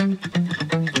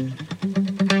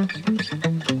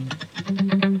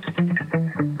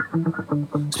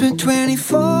 Spent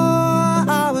 24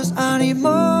 hours, I need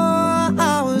more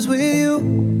hours with you.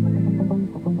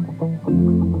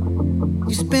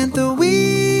 You spent the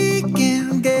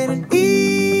weekend getting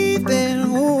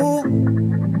even. Ooh.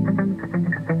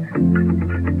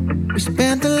 We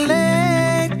spent the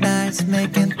late nights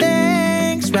making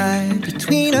things right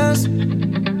between us.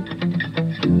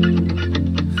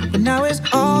 But now it's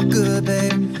all good,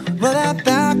 babe. Roll that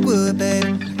backward,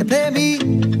 babe, and play me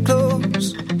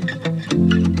close.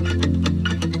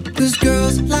 'Cause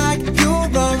girls like you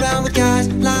run around with guys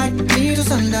like me till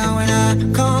sundown. When I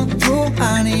come through,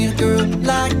 I need a girl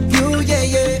like you, yeah,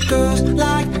 yeah. Girls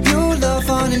like you love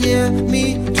fun and yeah,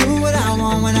 me do what I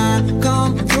want. When I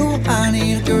come through, I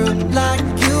need a girl like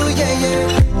you, yeah,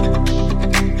 yeah.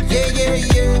 Yeah, yeah,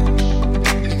 yeah.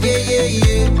 Yeah, yeah,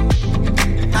 yeah.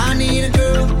 I need a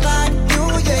girl like you,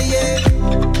 yeah, yeah.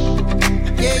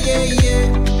 Yeah, yeah, yeah.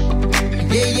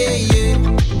 Yeah, yeah, yeah.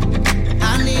 I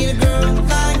need a girl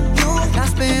like you. I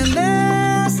spent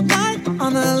last night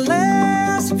on the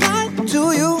last flight to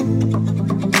you.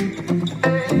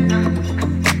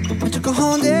 We took a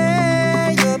whole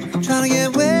day up, trying to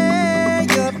get way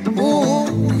up. Ooh.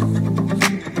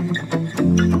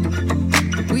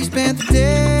 We spent the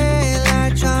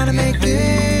daylight trying to make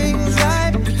things right.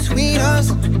 us.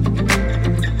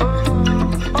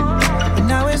 And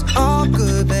now it's all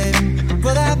good, baby.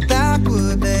 Roll that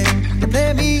backward, baby.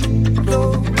 Let me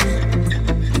close.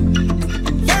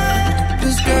 Yeah,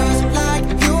 'cause girls like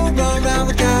you run around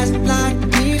with guys like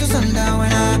me till sundown.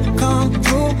 When I come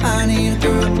through, I need a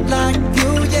girl like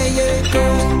you, yeah, yeah.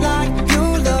 Girls like you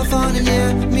love fun and yeah,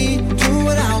 me do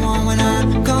what I want. When I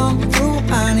come through,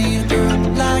 I need a girl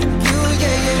like you,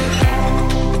 yeah, yeah.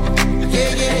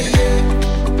 Yeah, yeah, yeah.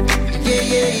 Yeah,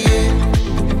 yeah, yeah.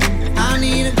 I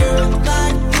need a girl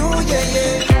like you, yeah,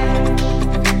 yeah.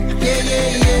 Yeah, yeah,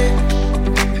 yeah.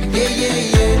 Yeah, yeah,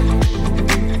 yeah.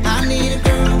 I need a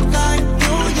girl like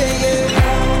you, yeah, yeah.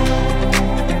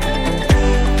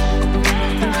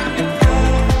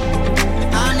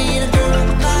 I need a girl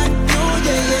like you,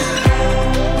 yeah, yeah.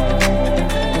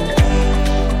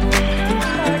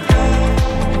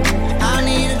 I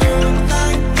need a girl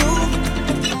like you.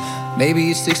 Maybe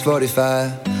it's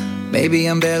 6:45. Maybe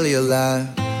I'm barely alive.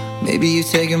 Maybe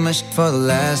you're taking my shit for the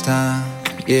last time.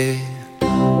 Yeah.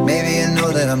 Maybe I know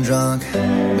that I'm drunk.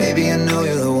 Maybe I know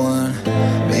you're the one.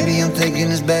 Maybe I'm thinking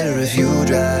it's better if you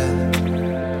drive.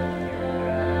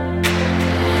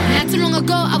 Not too long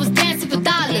ago, I was dancing for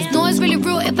dollars. No, it's really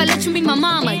real if I let you meet my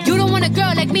mama. You don't want a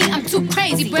girl like me, I'm too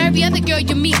crazy. Where every other girl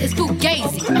you meet is too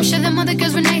gazy. I'm sure them other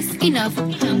girls were nice enough,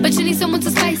 but you need someone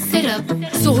to spice it up.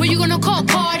 So who you gonna call?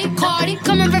 Cardi, Cardi.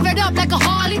 Come and rev it up like a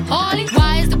Harley, Harley.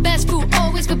 Why is the best fruit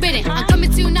always forbidden? I'm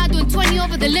coming to you now doing 20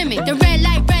 over the limit. The red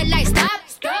light, stop.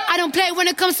 I don't play when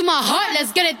it comes to my heart,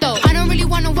 let's get it though. I don't really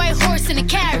want a white horse in a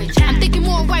carriage. I'm thinking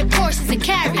more white horses and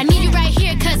carriage. I need you right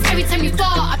here, cause every time you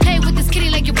fall, I play with this kitty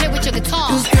like you play with your guitar.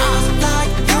 Those girls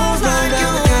like you, like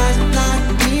you, guys like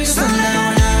me. So now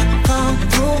when I come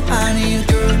through, I need a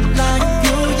girl like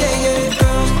you, yeah, yeah.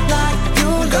 Girls like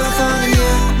you, love fun,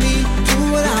 yeah. Me do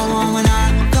what I want when I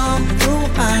come through.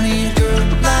 I need a girl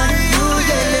like you,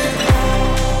 yeah, yeah.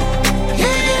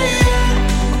 Yeah, yeah, yeah.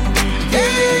 Yeah,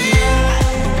 yeah, yeah.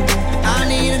 I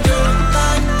need a girl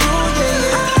like you, yeah,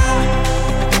 yeah.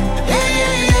 Yeah,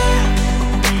 yeah, yeah.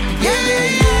 Yeah, yeah,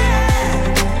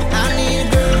 yeah. I need a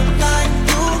girl like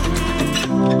you.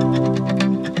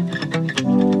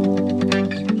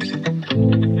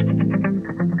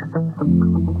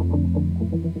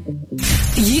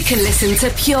 You can listen to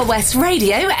Pure West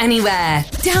Radio anywhere.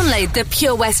 Download the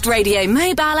Pure West Radio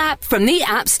mobile app from the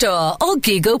App Store or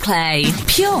Google Play.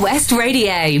 Pure West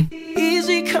Radio.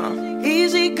 Easy come,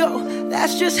 easy go.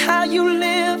 That's just how you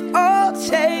live. Oh,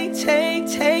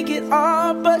 take it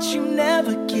all, but you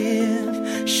never give.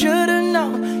 Should've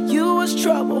known you was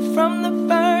trouble from the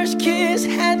first kiss.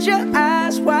 Had your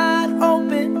eyes wide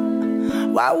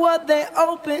open. Why were they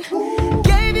open?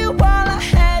 Gave you all I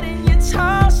had and you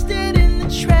tossed it in the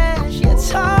trash. You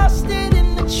tossed it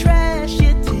in the trash,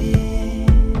 you did.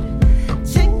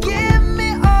 To give me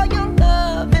all your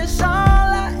love is all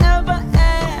I ever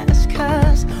ask.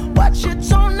 'Cause what you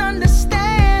don't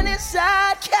understand is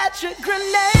I'd catch a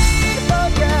grenade for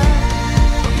ya.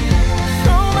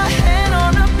 Throw my hand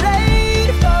on a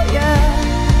blade for ya.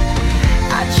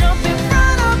 I jump in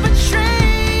front of a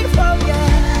train for ya.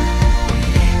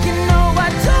 You know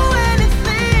I'd do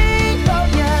anything for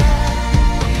ya.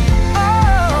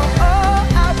 Oh,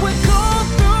 I would go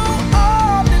through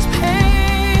all this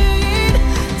pain.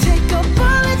 Take a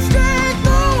bullet straight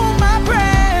through my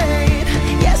brain.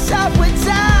 Yes, I would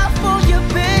die for you,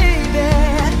 baby.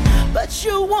 But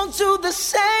you won't do the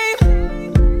same.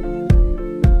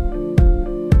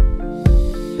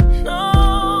 No,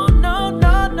 no,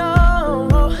 no, no.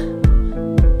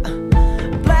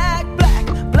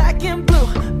 Black and blue.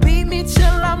 Beat me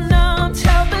till I'm numb.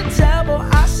 Tell the devil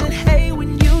I said, hey, when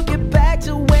you get back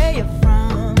to where you're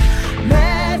from.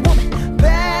 Mad woman,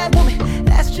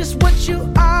 that's just what you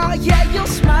are. Yeah, you'll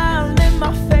smile in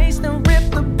my face, then rip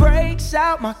the brakes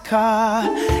out my car.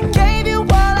 Gave you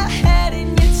all I had and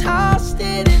you tossed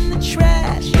it in the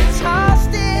trash. You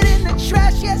tossed it in the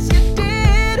trash, yes you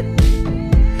did.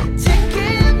 To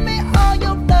give me all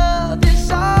your love is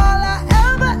all I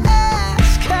ever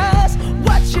ask. 'Cause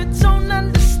what you don't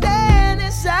understand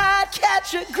is I'd catch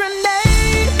a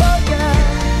grenade for ya.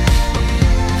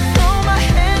 Throw my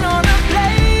hand on a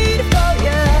blade for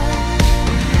ya.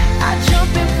 I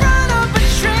jump in front of a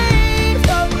train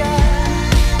for ya.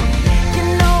 You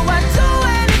know I'd do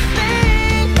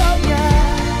anything for ya.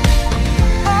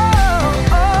 Oh,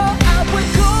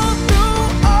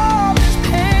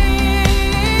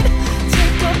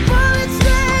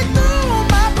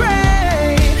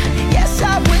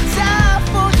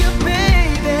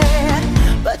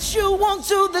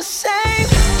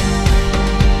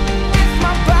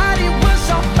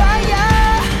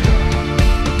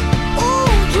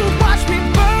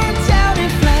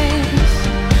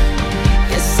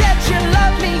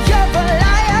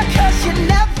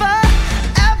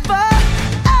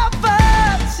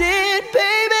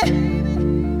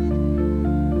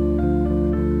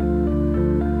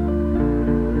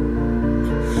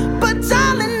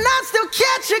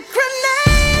 a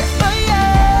grenade for you.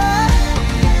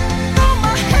 Throw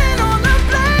my hand on the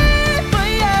blade for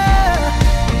you.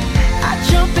 I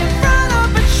jump in front of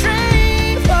a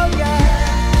train for you.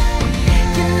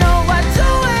 You know I'd do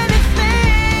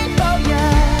anything for you.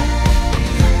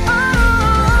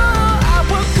 Oh, I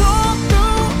would go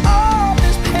through all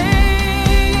this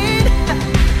pain.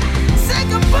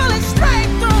 Take a bullet straight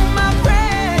through my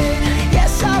brain.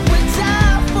 Yes, I would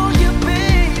die for you,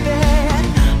 baby,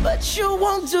 but you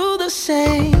won't do the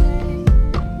same.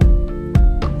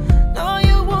 No,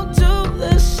 you won't do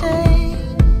the same.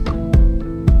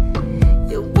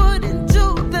 You wouldn't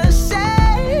do the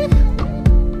same.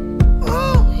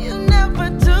 Oh, you never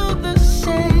do the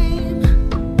same.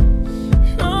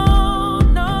 No,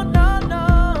 no, no,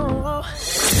 no.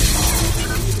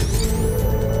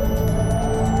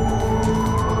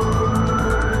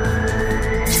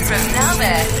 From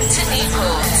Narberth to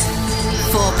Newport.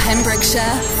 For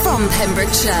Pembrokeshire, from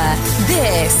Pembrokeshire,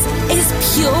 this is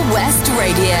Pure West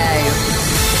Radio.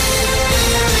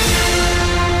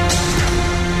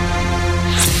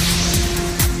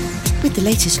 With the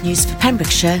latest news for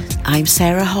Pembrokeshire, I'm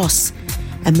Sarah Hoss.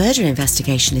 A murder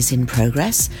investigation is in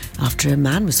progress after a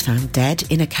man was found dead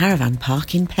in a caravan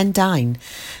park in Pendine.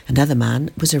 Another man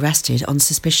was arrested on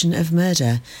suspicion of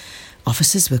murder.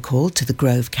 Officers were called to the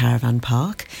Grove Caravan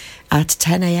Park at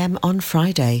 10 a.m. on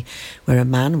Friday, where a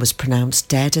man was pronounced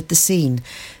dead at the scene.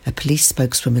 A police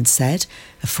spokeswoman said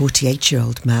a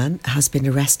 48-year-old man has been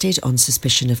arrested on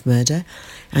suspicion of murder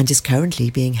and is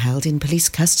currently being held in police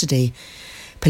custody.